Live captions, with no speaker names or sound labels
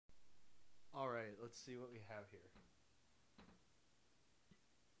let's see what we have here.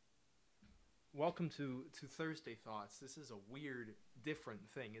 Welcome to Thursday Thoughts. This is a weird, different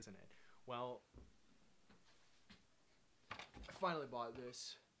thing, isn't it? Well, I finally bought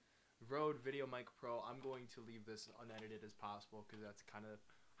this Rode VideoMic Pro. I'm going to leave this unedited as possible because that's kind of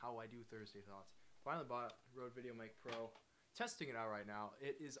how I do Thursday Thoughts. Finally bought Rode VideoMic Pro. Testing it out right now.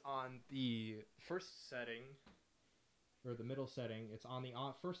 It is on the first setting, or the middle setting. It's on the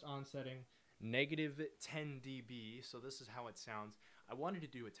first on setting, negative 10 dB. So this is how it sounds. I wanted to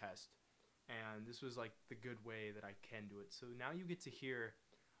do a test, and this was like the good way that I can do it. So now you get to hear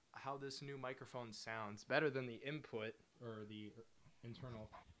how this new microphone sounds better than the input or the internal.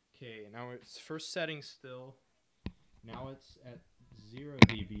 Okay, now it's first setting still. Now it's at 0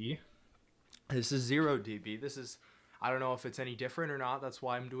 dB. This is 0 dB. This is, I don't know if it's any different or not. That's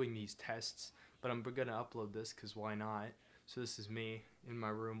why I'm doing these tests. But I'm going to upload this because why not? So this is me in my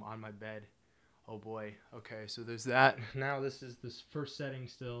room on my bed. Oh boy. Okay, so there's that. Now this is this first setting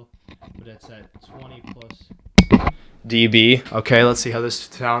still, but it's at 20 plus dB. Okay, let's see how this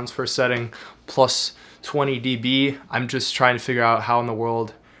sounds. First setting plus 20 dB. I'm just trying to figure out how in the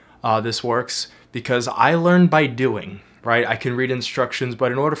world this works because I learned by doing, right? I can read instructions,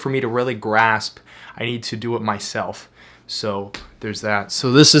 but in order for me to really grasp, I need to do it myself. So there's that.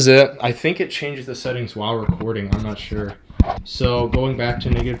 So this is it. I think it changes the settings while recording. I'm not sure. So going back to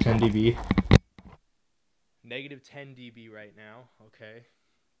negative 10 dB. Negative 10 dB right now. Okay.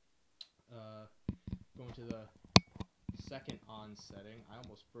 Going to the second on setting. I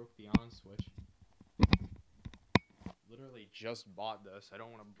almost broke the on switch. Literally just bought this. I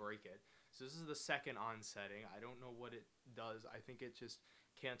don't want to break it. So this is the second on setting. I don't know what it does. I think it just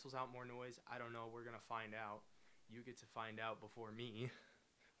cancels out more noise. I don't know. We're going to find out. You get to find out before me.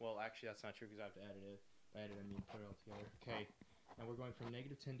 Well, actually, that's not true because I have to edit it. By edit, I mean put it all together. Okay, now we're going from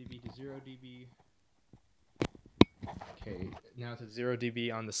negative 10 dB to 0 dB. Okay, now it's at 0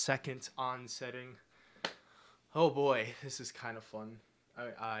 dB on the second on setting. Oh boy, this is kind of fun.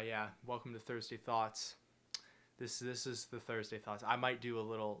 Yeah, welcome to Thursday Thoughts. This is the Thursday Thoughts. I might do a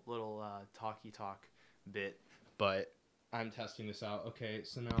little talky talk bit, but I'm testing this out. Okay,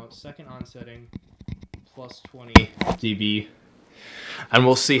 so now second on setting. Plus 20 dB, and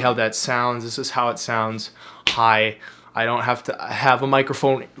we'll see how that sounds. This is how it sounds high. I don't have to have a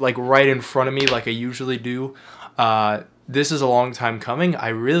microphone like right in front of me like I usually do. This is a long time coming. I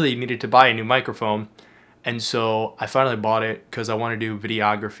really needed to buy a new microphone, and so I finally bought it because I want to do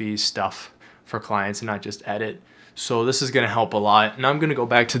videography stuff for clients and not just edit. So this is going to help a lot. And I'm going to go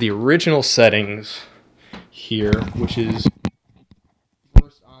back to the original settings here, which is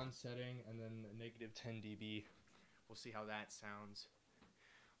first on setting and then negative 10 dB. We'll see how that sounds.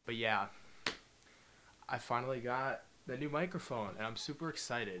 But yeah, I finally got the new microphone and I'm super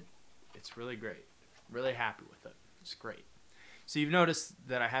excited. It's really great. Really happy with it. It's great. So you've noticed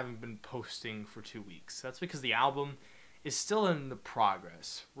that I haven't been posting for 2 weeks. That's because the album is still in the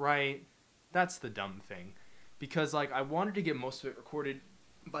progress, right? That's the dumb thing. Because like I wanted to get most of it recorded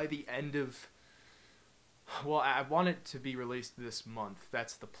by the end of, well, I want it to be released this month.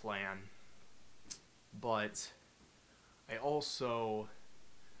 That's the plan. But I lost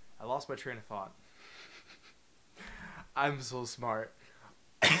my train of thought. I'm so smart.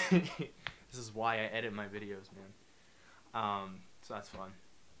 This is why I edit my videos, man. So that's fun.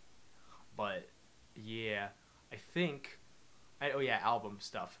 But yeah, I think, oh yeah, album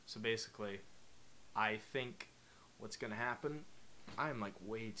stuff. So basically, I think what's gonna happen, I'm like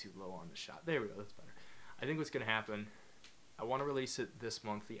way too low on the shot. There we go, that's better. I think what's gonna happen, I want to release it this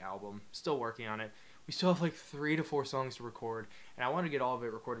month, the album. Still working on it. We still have like 3 to 4 songs to record, and I want to get all of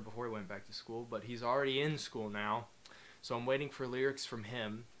it recorded before he went back to school, but he's already in school now, so I'm waiting for lyrics from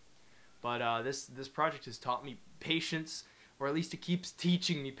him. But this project has taught me patience, or at least it keeps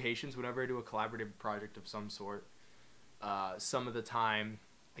teaching me patience whenever I do a collaborative project of some sort. Some of the time,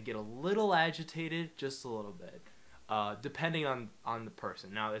 I get a little agitated, just a little bit, depending on the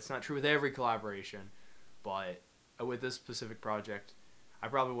person. Now, it's not true with every collaboration, but with this specific project, I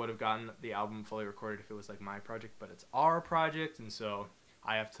probably would have gotten the album fully recorded if it was like my project, but it's our project, and so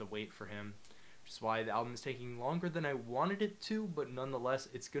I have to wait for him, which is why the album is taking longer than I wanted it to, but nonetheless,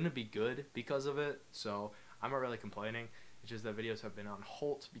 it's going to be good because of it, so I'm not really complaining. It's just that videos have been on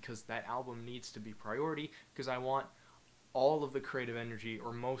halt because that album needs to be priority because I want all of the creative energy,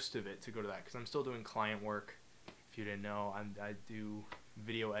 or most of it, to go to that because I'm still doing client work. If you didn't know, I do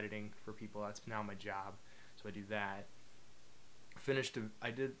video editing for people. That's now my job, so I do that.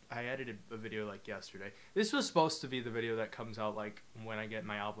 I edited a video like yesterday. This was supposed to be the video that comes out like when I get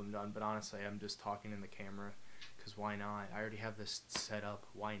my album done, but honestly I'm just talking in the camera because why not? I already have this set up,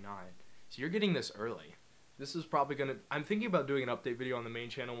 why not? So you're getting this early. This is probably gonna. I'm thinking about doing an update video on the main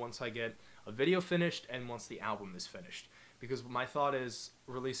channel once I get a video finished and once the album is finished. Because my thought is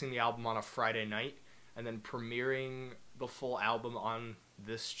releasing the album on a Friday night and then premiering the full album on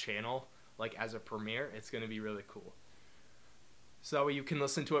this channel, like as a premiere. It's gonna be really cool. So that way you can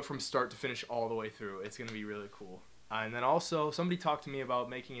listen to it from start to finish all the way through. It's gonna be really cool. And then also somebody talked to me about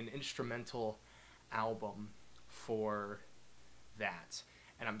making an instrumental album for that.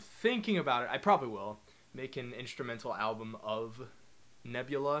 And I'm thinking about it. I probably will make an instrumental album of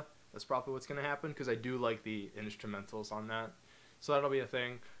Nebula. That's probably what's going to happen because I do like the instrumentals on that. So that'll be a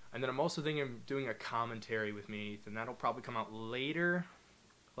thing. And then I'm also thinking of doing a commentary with me and Ethan. That'll probably come out later,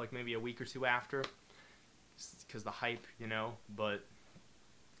 like maybe a week or two after, because the hype, you know. But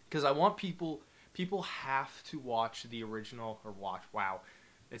because I want people have to watch the original, or watch, wow,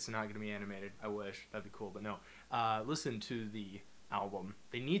 it's not going to be animated. I wish. That'd be cool, but no. Listen to the album.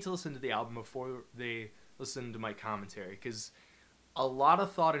 They need to listen to the album before they listen to my commentary, because a lot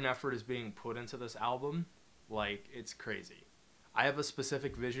of thought and effort is being put into this album. Like, it's crazy. I have a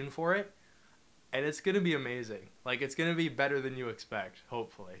specific vision for it, and it's going to be amazing. Like, it's going to be better than you expect,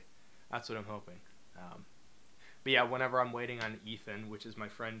 hopefully. That's what I'm hoping. But yeah, whenever I'm waiting on Ethan, which is my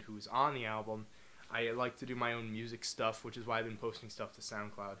friend who's on the album, I like to do my own music stuff, which is why I've been posting stuff to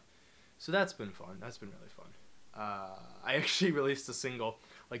SoundCloud. So that's been fun. That's been really fun. I actually released a single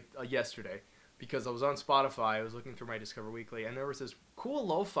like yesterday because I was on Spotify. I was looking through my Discover Weekly, and there was this cool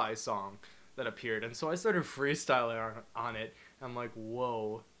lo-fi song that appeared, and so I started freestyling on it. I'm like,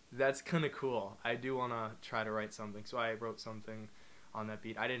 whoa, that's kind of cool. I do want to try to write something, so I wrote something on that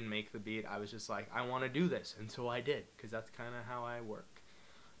beat. I didn't make the beat. I was just like, I want to do this, and so I did, because that's kind of how I work.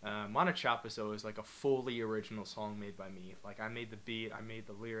 Mana Chapiso is like a fully original song made by me. Like, I made the beat, I made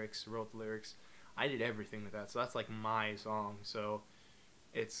the lyrics, wrote the lyrics. I did everything with that, so that's like my song, so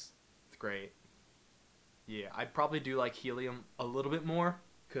it's great. Yeah, I'd probably do like Helium a little bit more,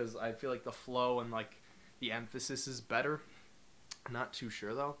 because I feel like the flow and like the emphasis is better. I'm not too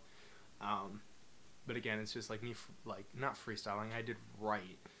sure though. But again, it's just like me, like, not freestyling. I did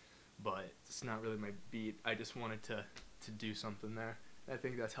write, but it's not really my beat. I just wanted to do something there. I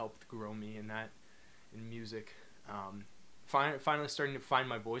think that's helped grow me in music. Finally starting to find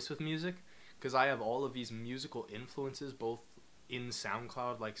my voice with music, because I have all of these musical influences, both in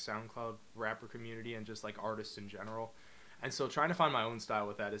SoundCloud, like SoundCloud rapper community, and just like artists in general. And so trying to find my own style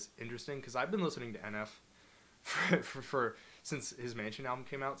with that is interesting, because I've been listening to NF for since his Mansion album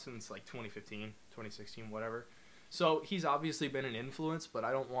came out, since like 2015, 2016, whatever. So he's obviously been an influence, but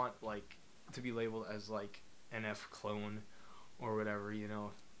I don't want like to be labeled as like NF clone or whatever, you know,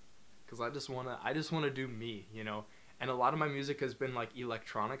 because I just wanna do me, you know. And a lot of my music has been like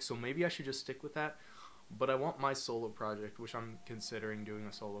electronic, so maybe I should just stick with that. But I want my solo project, which I'm considering doing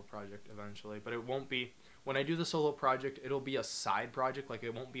a solo project eventually. But it won't be, when I do the solo project, it'll be a side project. Like,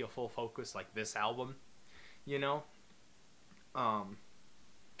 it won't be a full focus like this album, you know?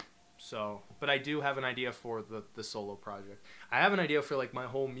 So, but I do have an idea for the solo project. I have an idea for like my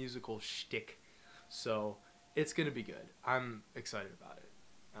whole musical shtick. So, it's going to be good. I'm excited about it.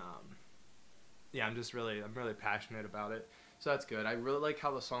 Yeah, I'm really passionate about it. So that's good. I really like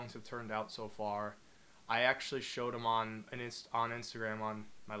how the songs have turned out so far. I actually showed them on Instagram on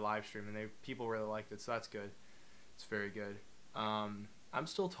my live stream, and people really liked it, so that's good. It's very good. I'm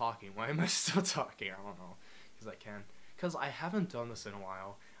still talking. Why am I still talking? I don't know. Because I can. Because I haven't done this in a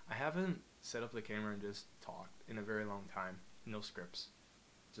while. I haven't set up the camera and just talked in a very long time. No scripts.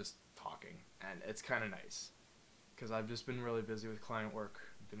 Just talking. And it's kind of nice. Because I've just been really busy with client work.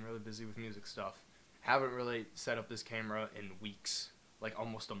 Been really busy with music stuff. Haven't really set up this camera in weeks. Like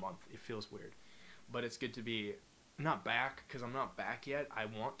almost a month. It feels weird. But it's good to be not back, because I'm not back yet. I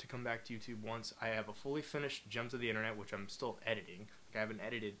want to come back to YouTube once I have a fully finished Gems of the Internet, which I'm still editing. Like, I haven't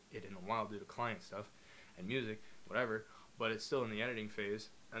edited it in a while due to client stuff and music, whatever. But it's still in the editing phase.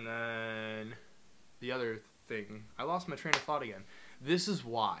 And then the other thing, I lost my train of thought again. This is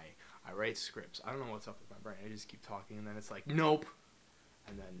why I write scripts. I don't know what's up with my brain. I just keep talking, and then it's like, nope.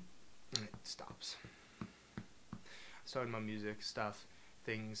 And then it stops. Starting my music stuff,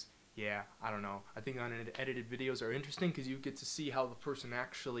 things. Yeah, I don't know. I think unedited videos are interesting because you get to see how the person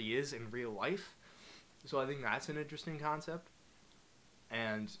actually is in real life. So I think that's an interesting concept.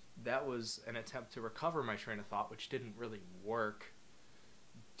 And that was an attempt to recover my train of thought, which didn't really work.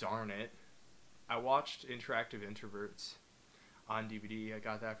 Darn it. I watched Interactive Introverts on DVD. I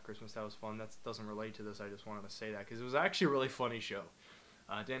got that for Christmas. That was fun. That doesn't relate to this. I just wanted to say that because it was actually a really funny show.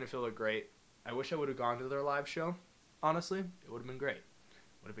 Dan and Phil are great. I wish I would have gone to their live show. Honestly, it would have been great.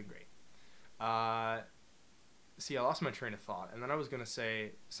 Would have been great. see, I lost my train of thought, and then I was gonna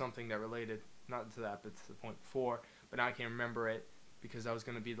say something that related not to that, but to the point before. But now I can't remember it because that was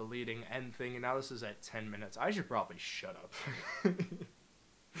gonna be the leading end thing, and now this is at 10 minutes. I should probably shut up.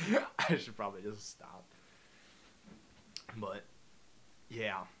 I should probably just stop. But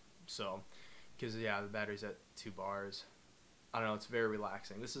yeah, so because yeah, the battery's at 2 bars. I don't know. It's very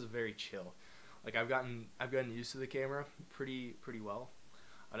relaxing. This is very chill. Like I've gotten used to the camera pretty well,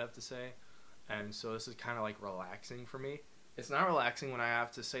 I'd have to say. And so this is kind of like relaxing for me. It's not relaxing when I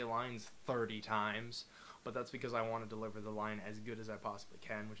have to say lines 30 times, but that's because I want to deliver the line as good as I possibly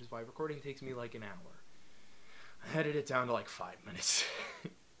can, which is why recording takes me like an hour. I edited it down to like 5 minutes.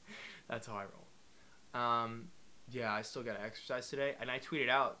 That's how I roll. Yeah, I still got to exercise today, and I tweeted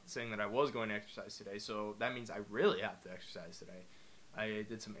out saying that I was going to exercise today, so that means I really have to exercise today. I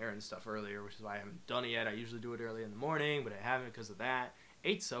did some errand stuff earlier, which is why I haven't done it yet. I usually do it early in the morning, but I haven't because of that.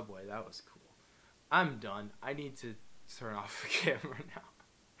 Ate Subway, that was cool. I'm done. I need to turn off the camera now.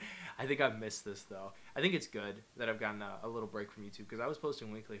 I think I've missed this, though. I think it's good that I've gotten a little break from YouTube, because I was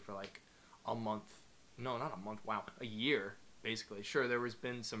posting weekly for like a month. No, not a month. Wow, a year, basically. Sure, there was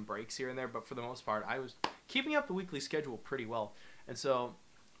been some breaks here and there, but for the most part, I was keeping up the weekly schedule pretty well. And so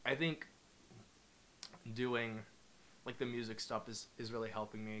I think doing like the music stuff is really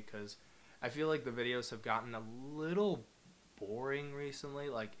helping me, because I feel like the videos have gotten a little boring recently.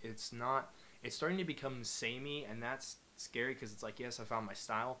 Like it's starting to become samey, and that's scary, because it's like, yes, I found my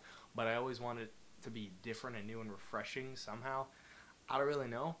style, but I always want it to be different and new and refreshing somehow. I don't really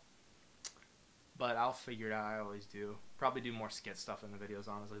know, but I'll figure it out. I always do. Probably do more skit stuff in the videos,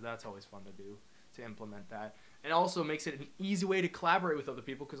 honestly. That's always fun to do, to implement that. It also makes it an easy way to collaborate with other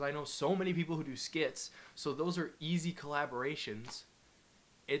people, because I know so many people who do skits, so those are easy collaborations.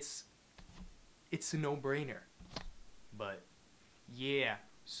 It's a no-brainer. But yeah,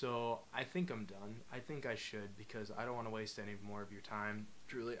 so I think I'm done. I think I should, because I don't want to waste any more of your time.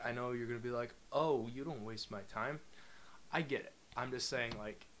 Truly, I know you're going to be like, oh, you don't waste my time. I get it. I'm just saying,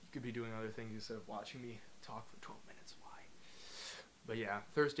 like, you could be doing other things instead of watching me talk for 12 minutes. Why? But yeah,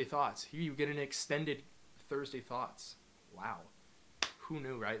 Thursday Thoughts. Here you get an extended Thursday Thoughts. Wow. Who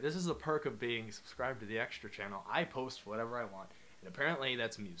knew, right? This is the perk of being subscribed to the Extra channel. I post whatever I want. And apparently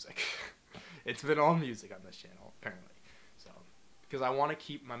that's music. It's been all music on this channel, apparently. So, because I want to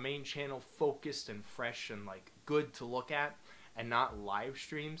keep my main channel focused and fresh and like good to look at, and not live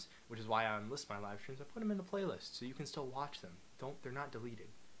streams, which is why I unlist my live streams. I put them in the playlist so you can still watch them. They're not deleted.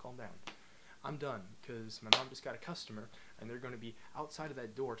 Calm down. I'm done, because my mom just got a customer, and they're going to be outside of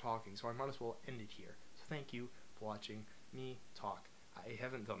that door talking, so I might as well end it here. So thank you for watching me talk. I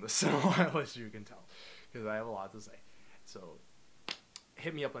haven't done this in a while, as you can tell, because I have a lot to say. So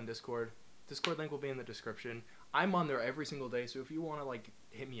hit me up on Discord. Discord link will be in the description. I'm on there every single day, so if you want to like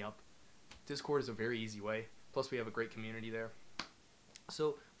hit me up, Discord is a very easy way. Plus we have a great community there.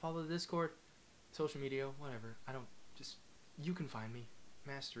 So follow the Discord, social media, whatever. You can find me,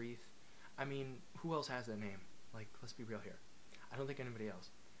 Master ETH. I mean, who else has that name? Like, let's be real here. I don't think anybody else.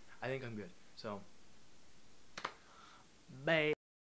 I think I'm good. So, bye.